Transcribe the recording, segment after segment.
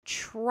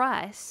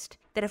trust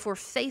that if we're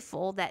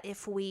faithful, that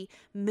if we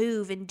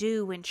move and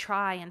do and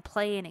try and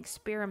play and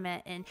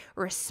experiment and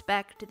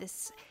respect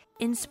this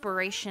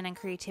inspiration and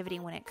creativity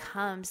when it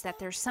comes, that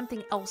there's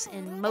something else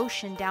in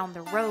motion down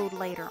the road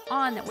later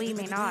on that we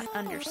may not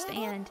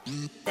understand,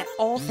 that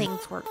all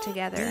things work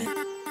together.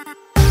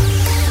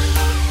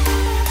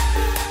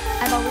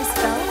 I've always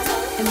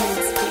felt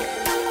immense fear.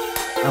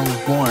 I was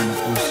born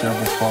with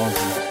cerebral palsy.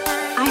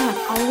 I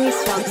have always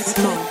felt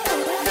small.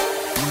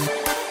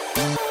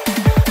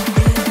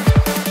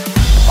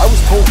 I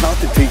was told not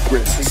to take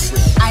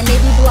risks. I may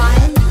be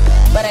blind,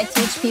 but I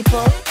teach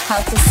people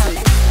how to see.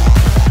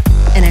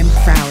 And I'm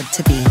proud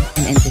to be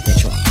an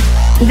individual.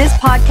 This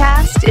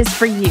podcast is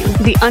for you,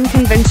 the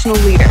unconventional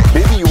leader.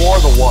 Maybe you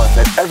are the one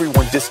that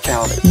everyone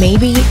discounted.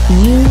 Maybe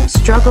you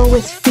struggle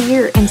with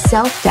fear and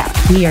self-doubt.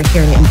 We are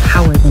here to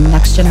empower the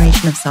next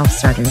generation of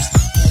self-starters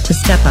to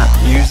step up,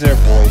 Use their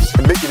voice.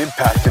 And make an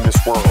impact in this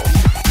world.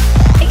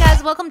 Hey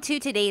guys, welcome to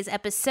today's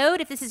episode.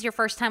 If this is your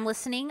first time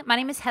listening, my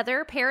name is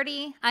Heather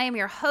Parody. I am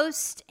your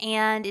host,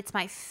 and it's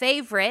my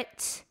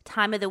favorite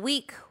time of the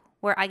week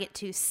where I get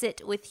to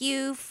sit with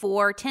you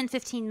for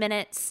 10-15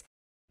 minutes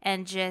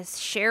and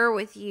just share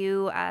with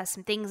you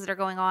some things that are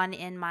going on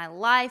in my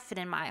life and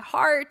in my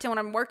heart and what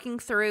I'm working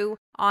through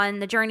on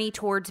the journey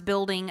towards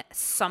building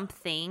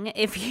something.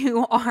 If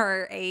you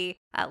are a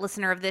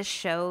listener of this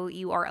show,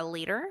 you are a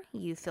leader.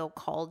 You feel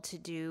called to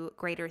do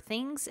greater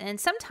things,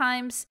 and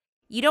sometimes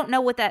you don't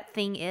know what that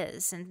thing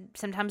is, and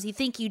sometimes you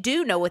think you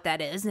do know what that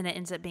is, and it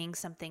ends up being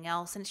something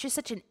else. And it's just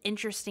such an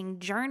interesting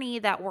journey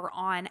that we're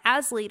on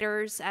as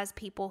leaders, as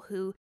people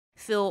who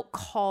feel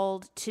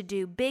called to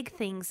do big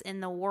things in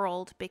the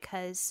world,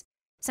 because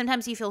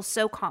sometimes you feel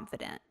so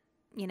confident.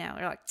 You know,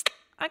 you're like,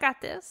 I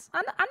got this.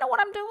 I know what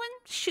I'm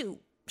doing.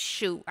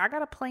 Shoot, I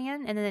got a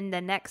plan. And then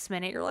the next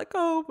minute, you're like,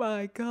 oh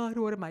my God,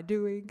 what am I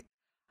doing?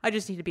 I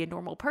just need to be a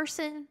normal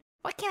person.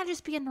 Why can't I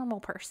just be a normal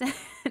person?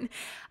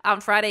 On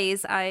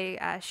Fridays,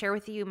 I share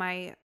with you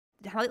lately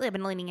I've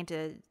been leaning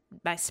into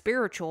my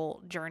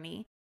spiritual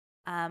journey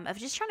of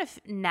just trying to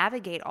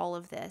navigate all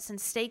of this and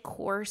stay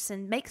course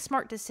and make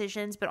smart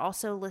decisions, but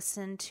also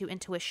listen to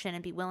intuition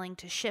and be willing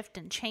to shift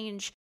and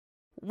change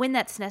when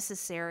that's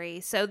necessary.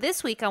 So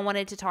this week, I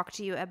wanted to talk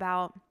to you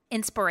about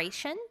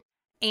inspiration.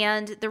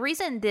 And the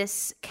reason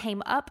this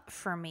came up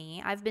for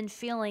me, I've been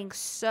feeling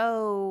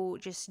so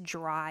just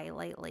dry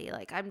lately.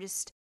 Like I'm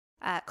just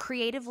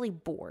creatively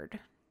bored.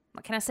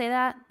 Can I say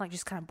that? Like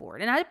just kind of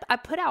bored. And I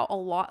put out a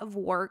lot of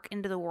work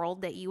into the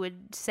world that you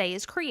would say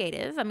is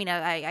creative. I mean,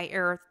 I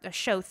air a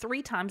show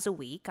 3 times a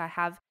week. I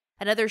have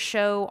another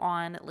show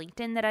on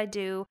LinkedIn that I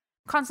do,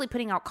 constantly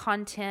putting out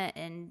content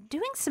and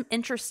doing some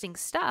interesting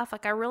stuff.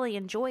 Like I really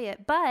enjoy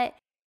it, but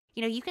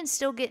you know, you can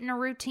still get in a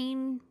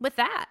routine with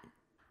that.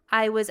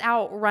 I was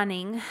out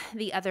running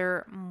the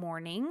other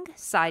morning.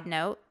 Side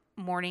note,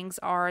 mornings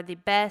are the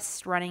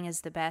best. Running is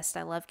the best.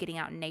 I love getting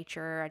out in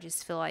nature. I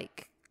just feel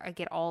like I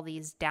get all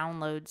these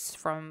downloads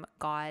from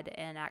God,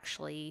 and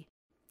actually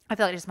I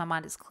feel like just my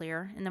mind is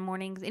clear in the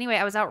mornings. Anyway,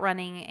 I was out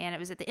running, and it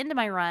was at the end of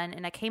my run,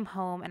 and I came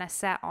home and I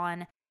sat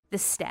on the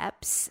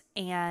steps,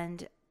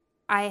 and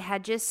I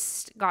had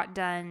just got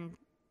done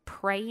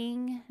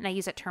praying. And I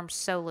use that term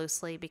so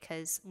loosely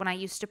because when I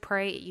used to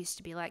pray, it used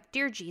to be like,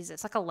 Dear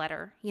Jesus, like a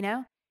letter, you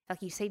know?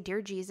 Like you say,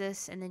 Dear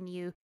Jesus, and then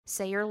you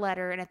say your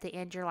letter, and at the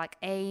end you're like,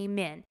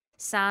 Amen,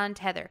 signed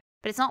Heather.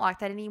 But it's not like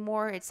that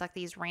anymore. It's like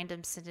these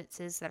random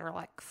sentences that are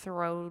like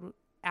thrown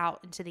out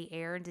into the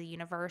air, into the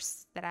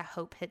universe, that I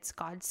hope hits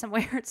God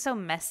somewhere. It's so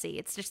messy.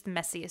 It's just the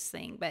messiest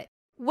thing. But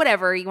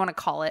whatever you want to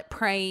call it,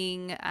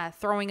 praying,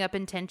 throwing up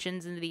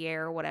intentions into the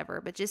air or whatever.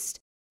 But just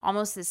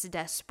almost this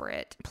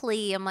desperate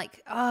plea. I'm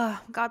like,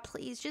 oh, God,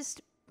 please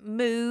just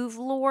move,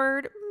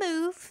 Lord.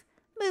 Move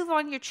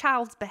on your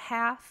child's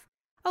behalf.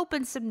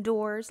 Open some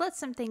doors. Let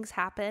some things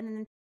happen.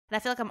 And I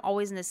feel like I'm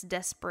always in this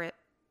desperate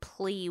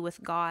plea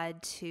with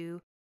God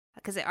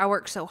because I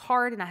work so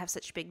hard and I have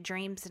such big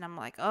dreams, and I'm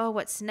like, oh,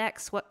 what's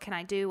next? What can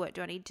I do? What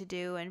do I need to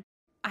do? And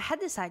I had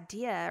this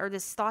idea or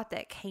this thought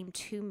that came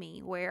to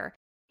me where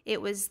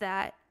it was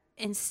that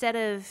instead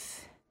of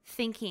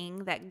thinking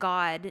that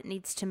God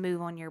needs to move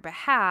on your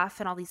behalf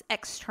and all these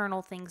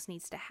external things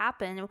needs to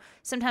happen,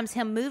 sometimes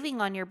Him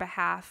moving on your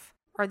behalf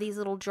are these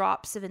little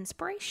drops of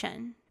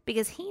inspiration,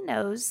 because He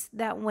knows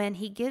that when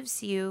He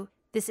gives you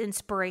this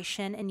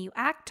inspiration and you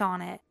act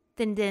on it,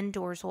 then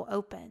doors will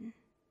open.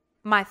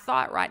 My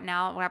thought right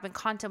now, what I've been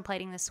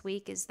contemplating this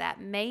week, is that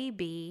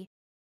maybe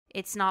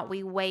it's not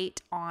we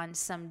wait on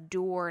some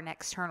door, an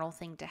external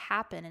thing to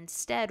happen.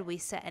 Instead, we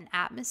set an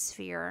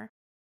atmosphere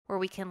where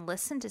we can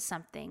listen to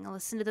something,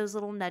 listen to those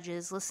little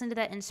nudges, listen to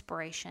that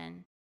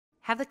inspiration,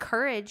 have the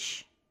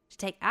courage to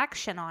take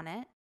action on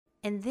it.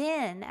 And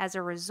then as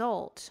a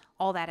result,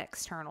 all that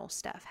external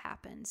stuff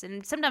happens.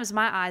 And sometimes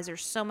my eyes are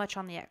so much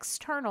on the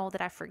external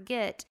that I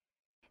forget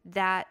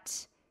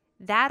that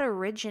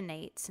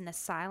originates in the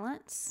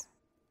silence,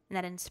 and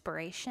that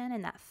inspiration,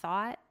 and that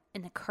thought,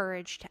 and the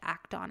courage to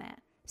act on it.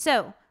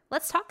 So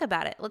let's talk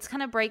about it. Let's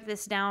kind of break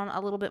this down a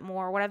little bit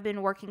more. What I've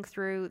been working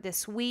through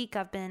this week,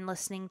 I've been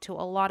listening to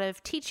a lot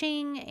of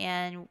teaching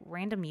and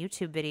random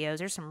YouTube videos.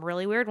 There's some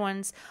really weird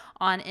ones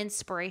on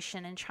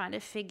inspiration and trying to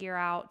figure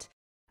out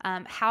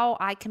how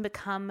I can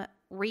become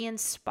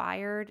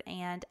re-inspired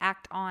and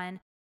act on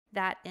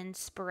that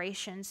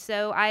inspiration.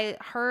 So I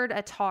heard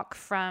a talk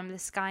from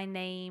this guy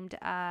named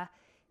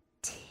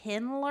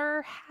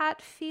Tindler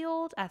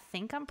Hatfield. I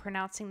think I'm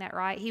pronouncing that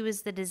right. He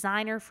was the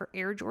designer for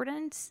Air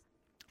Jordans.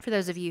 For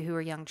those of you who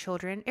are young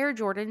children, Air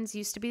Jordans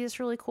used to be this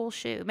really cool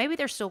shoe. Maybe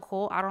they're still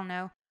cool. I don't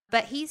know.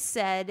 But he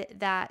said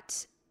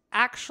that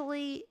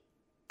actually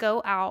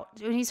go out,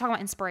 when he's talking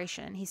about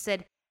inspiration, he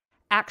said,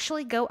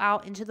 actually go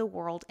out into the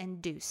world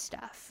and do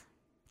stuff.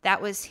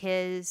 That was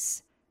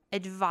his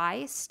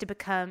advice to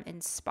become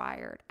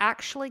inspired.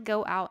 Actually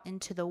go out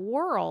into the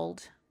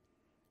world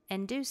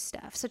and do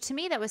stuff. So to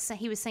me, that was,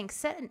 he was saying,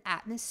 set an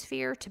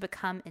atmosphere to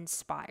become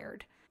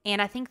inspired. And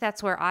I think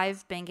that's where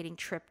I've been getting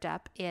tripped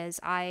up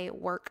is I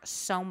work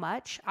so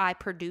much, I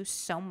produce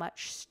so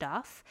much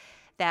stuff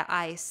that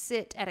I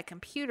sit at a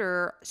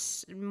computer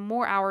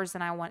more hours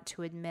than I want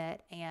to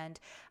admit. And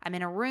I'm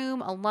in a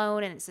room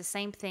alone and it's the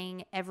same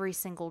thing every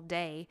single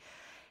day.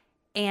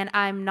 And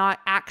I'm not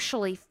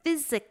actually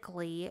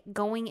physically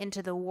going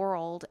into the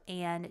world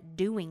and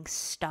doing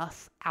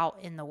stuff out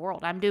in the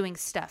world. I'm doing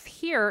stuff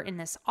here in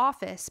this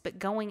office, but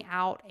going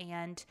out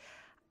and,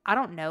 I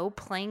don't know,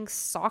 playing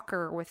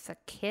soccer with a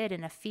kid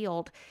in a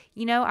field.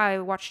 You know, I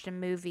watched a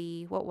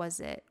movie, what was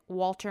it?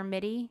 Walter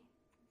Mitty.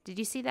 Did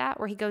you see that?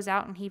 Where he goes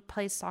out and he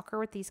plays soccer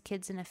with these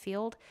kids in a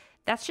field.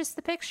 That's just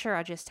the picture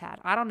I just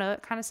had. I don't know.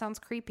 It kind of sounds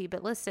creepy,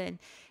 but listen,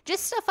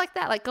 just stuff like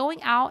that, like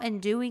going out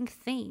and doing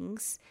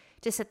things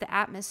to set the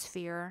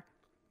atmosphere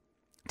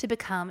to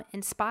become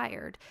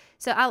inspired.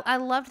 So I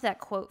loved that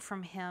quote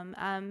from him.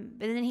 And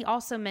then he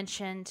also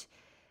mentioned,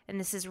 and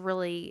this is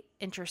really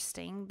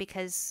interesting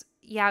because,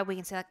 yeah, we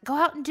can say, like, go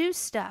out and do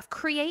stuff,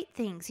 create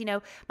things. You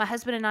know, my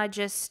husband and I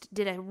just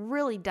did a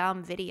really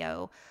dumb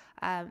video,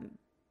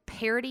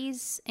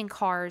 parodies in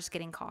cars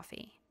getting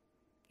coffee.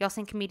 Y'all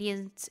seen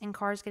comedians in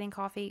cars getting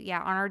coffee?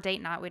 Yeah, on our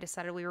date night, we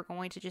decided we were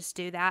going to just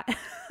do that.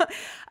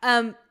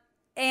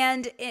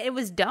 And it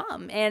was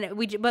dumb,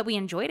 but we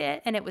enjoyed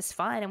it, and it was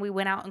fun, and we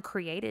went out and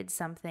created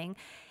something.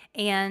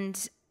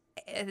 And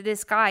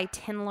this guy,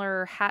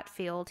 Tindler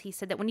Hatfield, he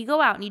said that when you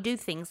go out and you do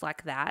things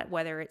like that,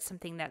 whether it's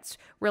something that's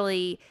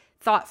really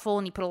thoughtful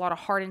and you put a lot of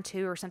heart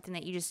into, or something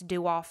that you just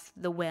do off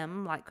the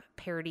whim, like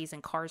parodies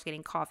and cars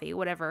getting coffee,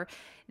 whatever,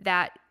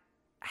 that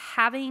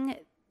having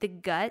the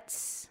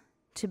guts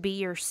to be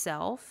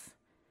yourself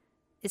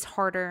is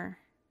harder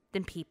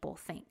than people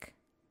think.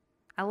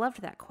 I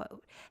loved that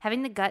quote.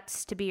 Having the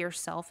guts to be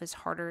yourself is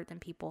harder than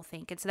people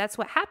think. And so that's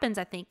what happens,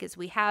 I think, is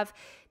we have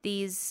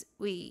these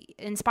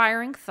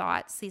inspiring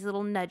thoughts, these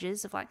little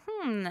nudges of like,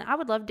 I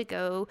would love to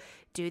go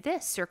do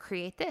this or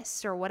create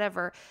this or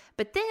whatever.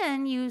 But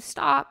then you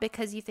stop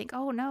because you think,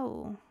 oh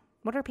no,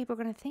 what are people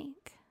going to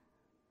think?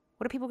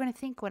 What are people going to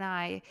think when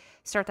I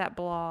start that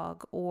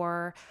blog,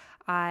 or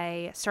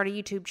I start a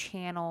YouTube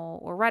channel,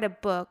 or write a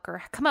book,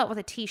 or come up with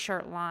a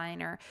t-shirt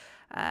line, or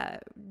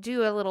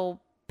do a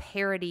little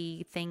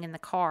parody thing in the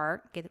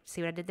car?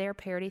 See what I did there?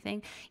 Parody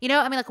thing. You know,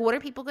 I mean, like, what are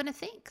people going to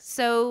think?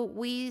 So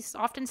we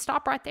often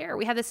stop right there.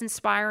 We have this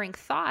inspiring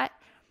thought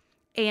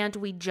and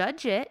we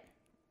judge it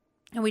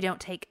and we don't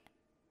take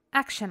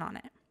action on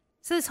it.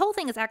 So this whole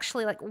thing is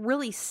actually like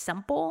really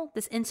simple.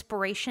 This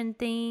inspiration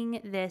thing,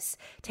 this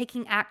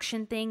taking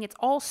action thing, it's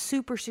all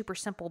super, super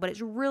simple, but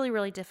it's really,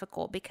 really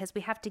difficult because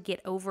we have to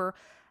get over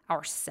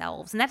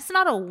ourselves. And that's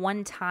not a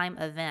one-time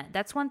event.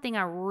 That's one thing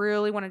I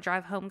really want to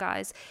drive home,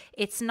 guys.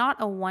 It's not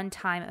a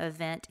one-time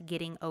event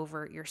getting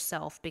over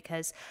yourself,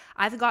 because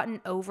I've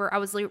gotten over, I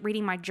was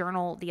reading my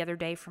journal the other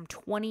day from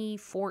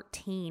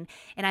 2014,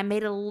 and I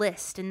made a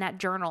list in that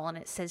journal, and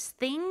it says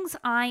things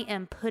I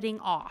am putting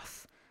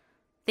off,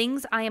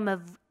 things I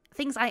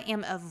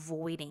am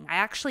avoiding. I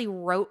actually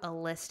wrote a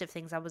list of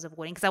things I was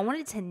avoiding because I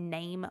wanted to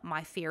name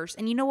my fears.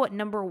 And you know what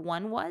number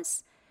one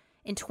was?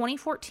 In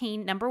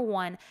 2014, number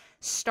one,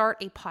 start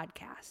a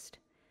podcast.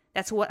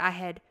 That's what I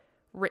had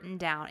written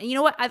down. And you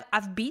know what?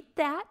 I've beat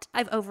that.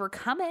 I've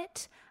overcome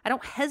it. I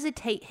don't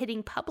hesitate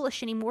hitting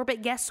publish anymore.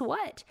 But guess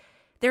what?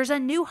 There's a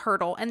new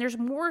hurdle, and there's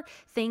more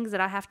things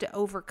that I have to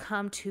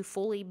overcome to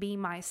fully be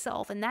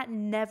myself. And that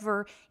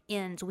never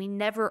ends. We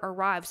never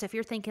arrive. So if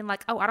you're thinking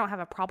like, oh, I don't have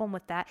a problem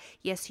with that.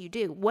 Yes, you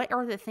do. What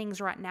are the things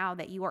right now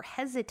that you are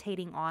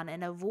hesitating on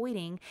and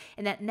avoiding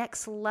in that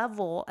next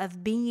level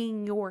of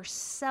being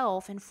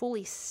yourself and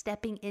fully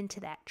stepping into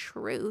that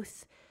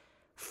truth?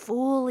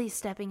 Fully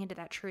stepping into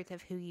that truth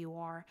of who you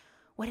are.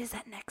 What is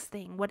that next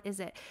thing? What is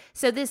it?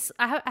 So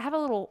I have a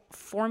little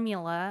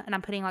formula, and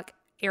I'm putting like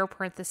air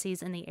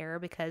parentheses in the air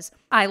because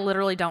I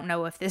literally don't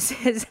know if this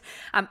is,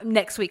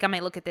 next week I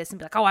may look at this and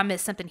be like, oh, I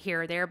missed something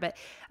here or there. But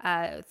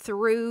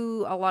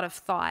through a lot of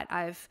thought,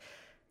 I've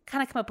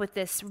kind of come up with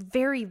this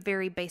very,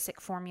 very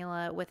basic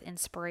formula with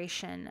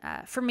inspiration.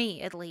 For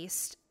me, at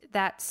least,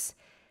 that's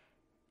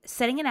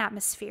setting an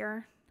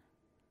atmosphere,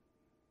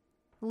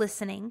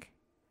 listening,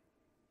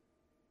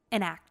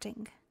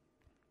 enacting.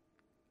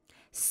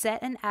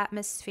 Set an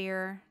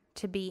atmosphere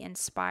to be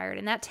inspired.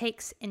 And that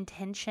takes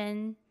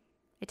intention.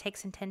 It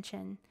takes intention.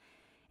 And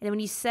then when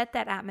you set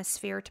that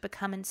atmosphere to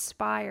become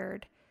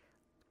inspired,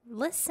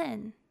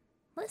 listen.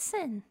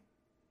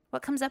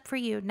 What comes up for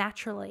you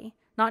naturally?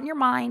 Not in your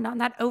mind, not in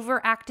that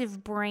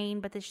overactive brain,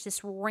 but there's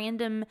this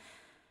random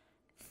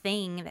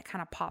thing that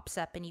kind of pops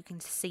up and you can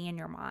see in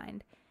your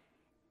mind.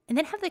 And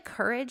then have the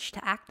courage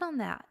to act on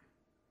that.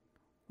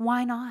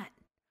 Why not?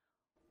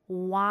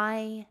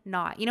 Why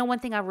not? You know, one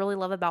thing I really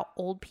love about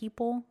old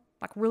people,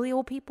 like really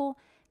old people,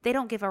 they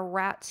don't give a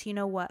rat's you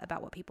know what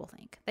about what people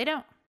think. They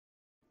don't.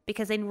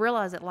 Because they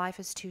realize that life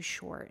is too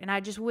short. And I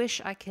just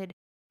wish I could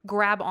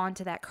grab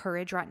onto that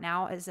courage right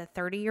now as a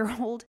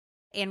 30-year-old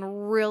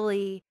and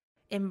really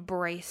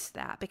embrace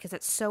that, because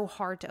it's so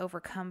hard to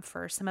overcome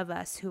for some of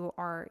us who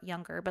are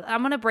younger. But I'm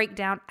going to break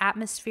down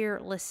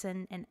atmosphere,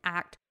 listen, and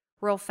act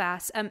real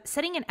fast.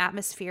 Setting an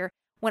atmosphere.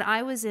 When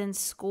I was in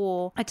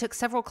school, I took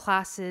several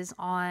classes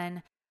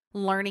on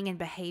learning and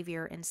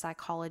behavior in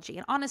psychology.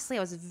 And honestly,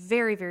 I was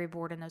very, very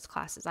bored in those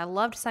classes. I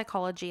loved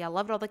psychology. I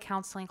loved all the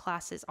counseling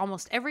classes.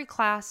 Almost every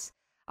class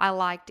I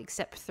liked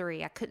except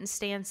 3. I couldn't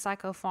stand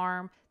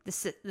psychopharm.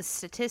 The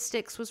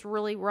statistics was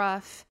really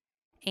rough.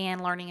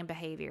 And learning and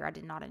behavior I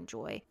did not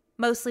enjoy.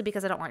 Mostly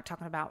because I don't like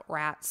talking about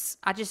rats.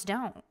 I just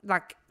don't.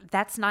 Like,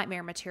 that's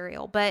nightmare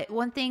material. But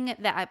one thing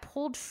that I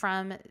pulled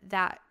from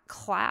that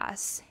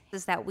class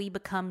is that we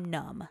become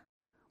numb.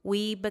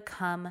 We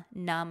become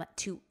numb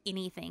to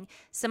anything.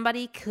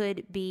 Somebody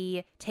could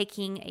be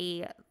taking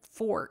a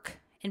fork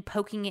and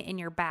poking it in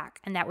your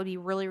back, and that would be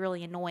really,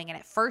 really annoying. And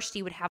at first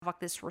you would have like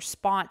this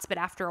response, but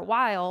after a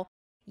while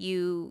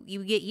you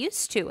get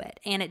used to it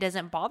and it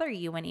doesn't bother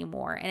you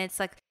anymore. And it's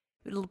like,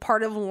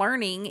 part of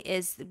learning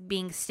is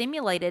being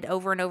stimulated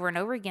over and over and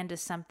over again to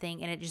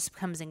something, and it just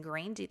becomes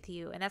ingrained with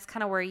you. And that's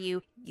kind of where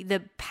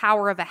the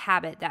power of a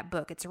habit, that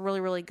book, it's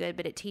really, really good,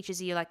 but it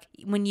teaches you, like,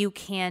 when you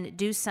can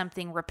do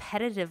something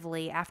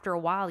repetitively, after a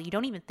while, you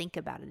don't even think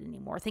about it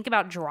anymore. Think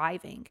about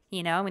driving,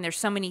 I mean, there's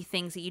so many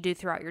things that you do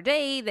throughout your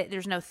day that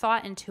there's no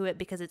thought into it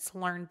because it's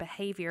learned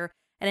behavior.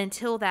 And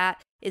until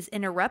that is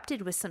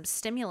interrupted with some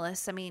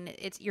stimulus, I mean,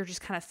 you're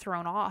just kind of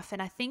thrown off.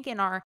 And I think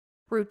in our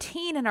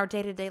routine in our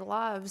day-to-day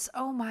lives,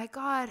 oh my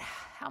God,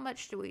 how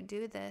much do we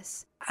do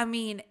this? I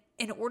mean,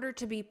 in order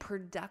to be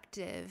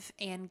productive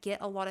and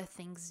get a lot of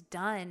things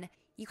done,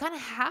 you kind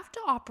of have to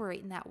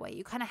operate in that way.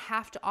 You kind of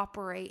have to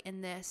operate in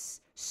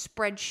this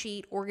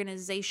spreadsheet,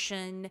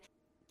 organization,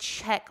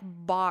 check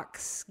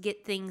box,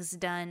 get things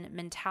done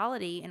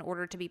mentality in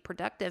order to be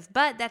productive.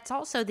 But that's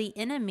also the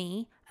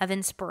enemy of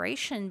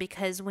inspiration,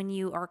 because when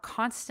you are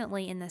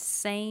constantly in the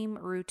same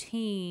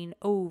routine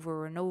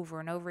over and over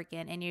and over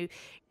again,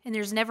 and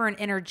there's never an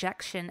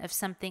interjection of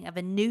something, of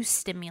a new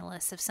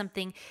stimulus, of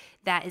something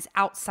that is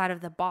outside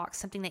of the box,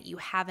 something that you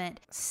haven't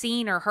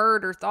seen or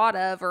heard or thought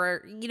of,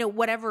 or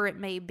whatever it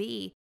may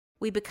be,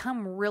 we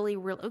become we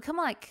become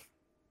like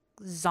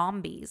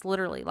zombies,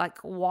 literally,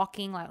 like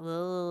walking like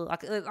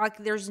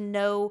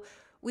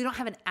we don't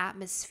have an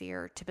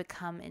atmosphere to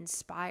become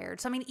inspired.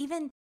 So I mean,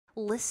 even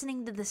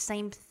listening to the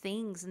same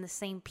things and the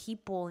same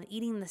people and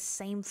eating the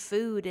same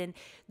food and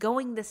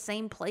going the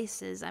same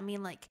places, I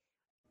mean, like,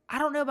 I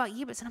don't know about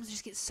you, but sometimes I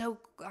just get so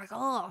like,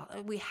 oh,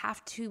 we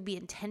have to be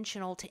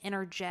intentional to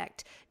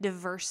interject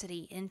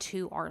diversity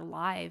into our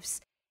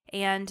lives.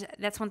 And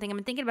that's one thing I've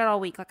been thinking about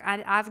all week. Like,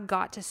 I've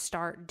got to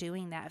start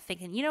doing that,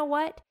 thinking, you know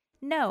what?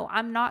 No,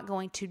 I'm not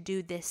going to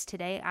do this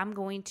today. I'm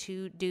going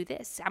to do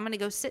this. I'm going to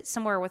go sit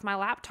somewhere with my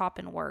laptop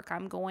and work.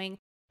 I'm going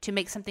to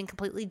make something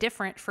completely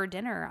different for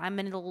dinner. I'm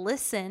going to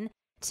listen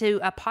to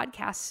a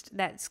podcast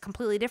that's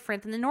completely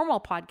different than the normal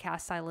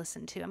podcasts I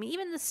listen to. I mean,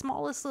 even the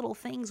smallest little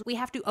things, we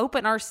have to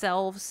open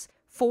ourselves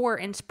for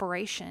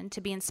inspiration,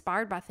 to be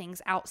inspired by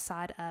things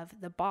outside of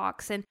the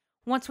box. And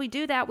once we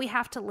do that, we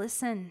have to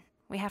listen.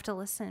 We have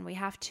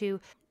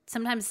to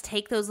sometimes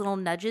take those little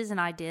nudges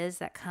and ideas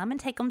that come and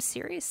take them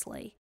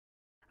seriously.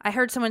 I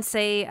heard someone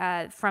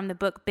say from the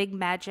book Big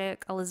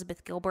Magic,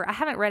 Elizabeth Gilbert. I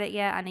haven't read it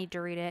yet. I need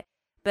to read it.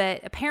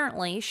 But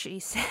apparently she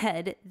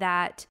said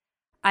that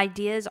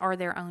ideas are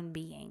their own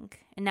being,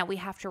 and that we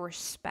have to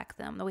respect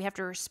them, that we have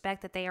to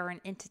respect that they are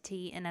an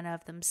entity in and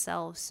of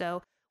themselves.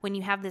 So when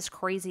you have this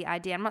crazy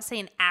idea, I'm not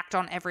saying act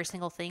on every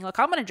single thing. Like,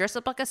 I'm going to dress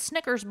up like a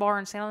Snickers bar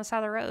and stand on the side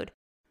of the road.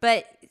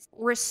 But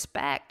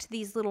respect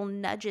these little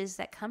nudges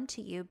that come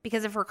to you,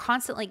 because if we're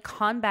constantly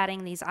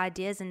combating these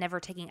ideas and never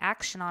taking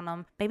action on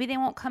them, maybe they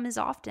won't come as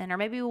often, or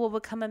maybe we'll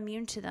become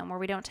immune to them, or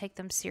we don't take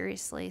them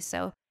seriously.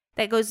 So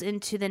that goes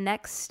into the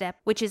next step,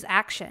 which is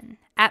action.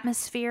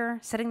 Atmosphere,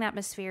 setting the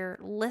atmosphere,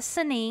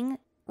 listening,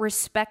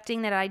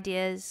 respecting that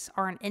ideas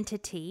are an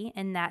entity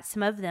and that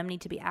some of them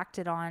need to be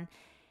acted on.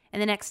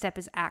 And the next step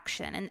is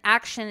action. And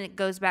action, it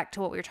goes back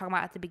to what we were talking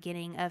about at the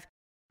beginning of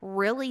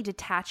really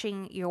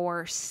detaching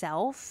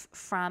yourself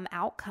from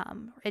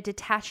outcome,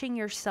 detaching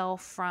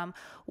yourself from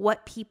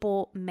what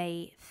people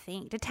may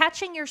think,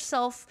 detaching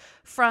yourself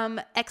from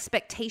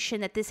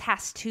expectation that this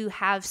has to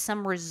have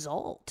some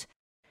result.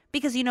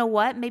 Because you know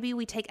what? Maybe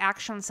we take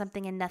action on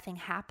something and nothing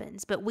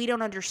happens, but we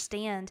don't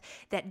understand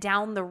that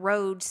down the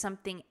road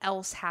something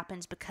else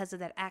happens because of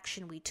that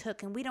action we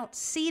took, and we don't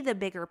see the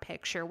bigger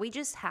picture. We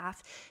just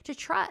have to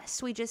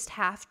trust. We just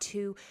have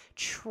to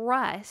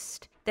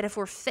trust that if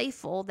we're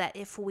faithful, that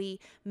if we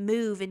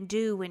move and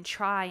do and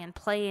try and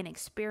play and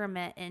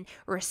experiment and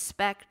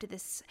respect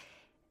this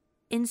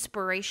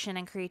inspiration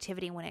and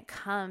creativity when it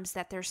comes,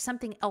 that there's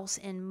something else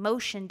in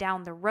motion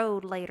down the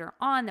road later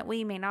on that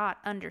we may not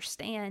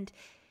understand,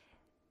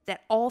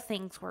 that all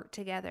things work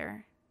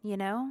together, you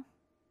know?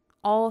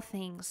 All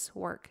things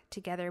work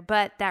together,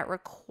 but that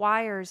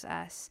requires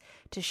us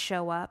to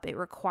show up. It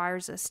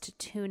requires us to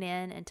tune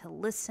in and to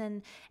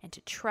listen and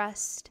to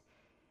trust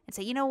and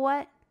say, you know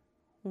what?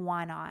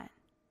 Why not?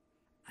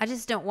 I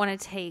just don't want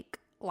to take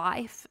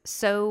life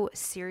so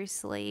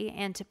seriously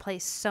and to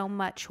place so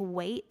much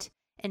weight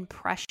and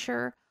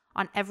pressure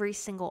on every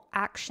single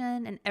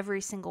action and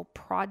every single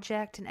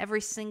project and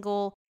every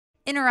single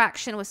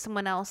interaction with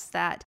someone else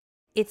that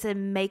it's a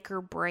make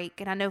or break.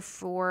 And I know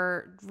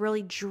for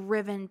really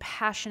driven,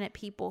 passionate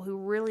people who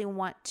really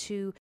want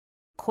to,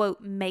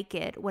 quote, make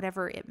it,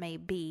 whatever it may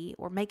be,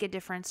 or make a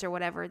difference or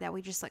whatever, that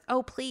we just like,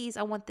 oh, please,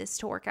 I want this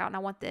to work out and I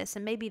want this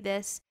and maybe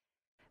this.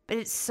 But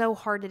it's so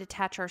hard to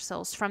detach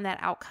ourselves from that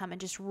outcome and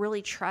just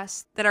really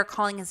trust that our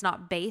calling is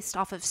not based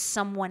off of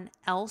someone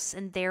else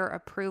and their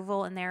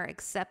approval and their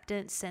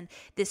acceptance and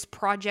this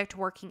project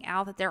working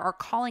out, that our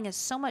calling is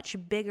so much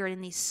bigger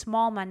in these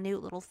small,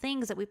 minute little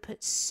things that we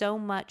put so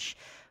much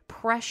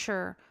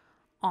pressure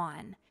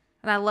on.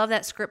 And I love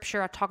that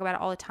scripture. I talk about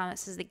it all the time. It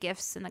says the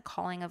gifts and the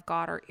calling of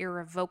God are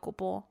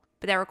irrevocable.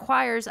 But that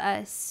requires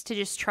us to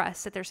just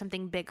trust that there's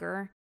something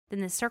bigger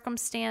than this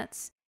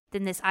circumstance,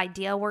 than this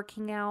idea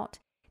working out,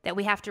 that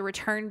we have to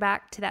return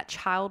back to that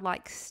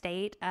childlike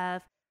state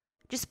of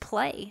just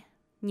play,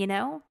 you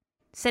know,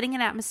 setting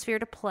an atmosphere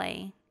to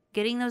play,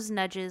 getting those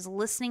nudges,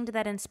 listening to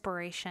that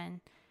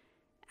inspiration,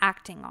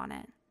 acting on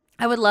it.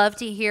 I would love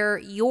to hear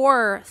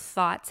your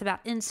thoughts about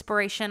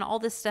inspiration, all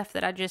this stuff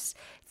that I just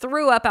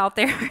threw up out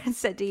there and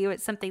said to you.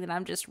 It's something that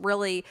I'm just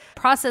really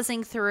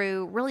processing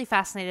through, really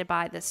fascinated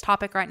by this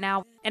topic right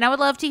now. And I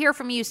would love to hear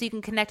from you, so you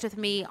can connect with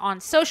me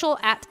on social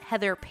at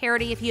Heather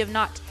Parody. If you have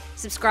not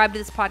subscribed to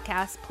this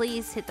podcast,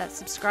 please hit that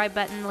subscribe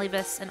button, leave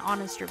us an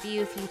honest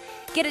review if you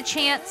get a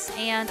chance.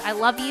 And I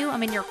love you.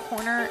 I'm in your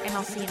corner, and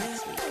I'll see you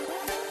next week.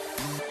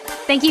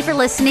 Thank you for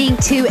listening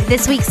to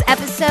this week's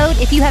episode.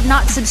 If you have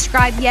not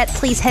subscribed yet,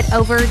 please head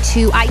over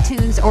to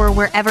iTunes or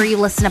wherever you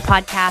listen to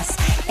podcasts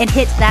and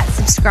hit that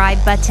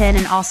subscribe button.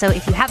 And also,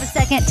 if you have a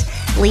second,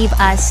 leave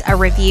us a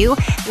review.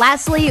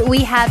 Lastly, we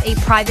have a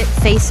private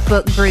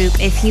Facebook group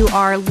if you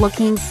are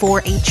looking for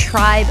a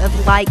tribe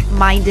of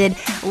like-minded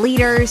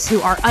leaders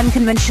who are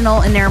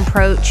unconventional in their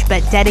approach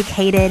but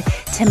dedicated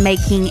to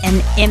making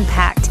an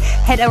impact.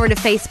 Head over to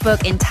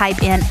Facebook and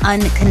type in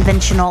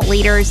Unconventional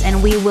Leaders,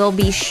 and we will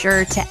be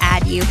sure to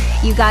add you.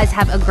 You guys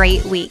have a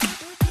great week.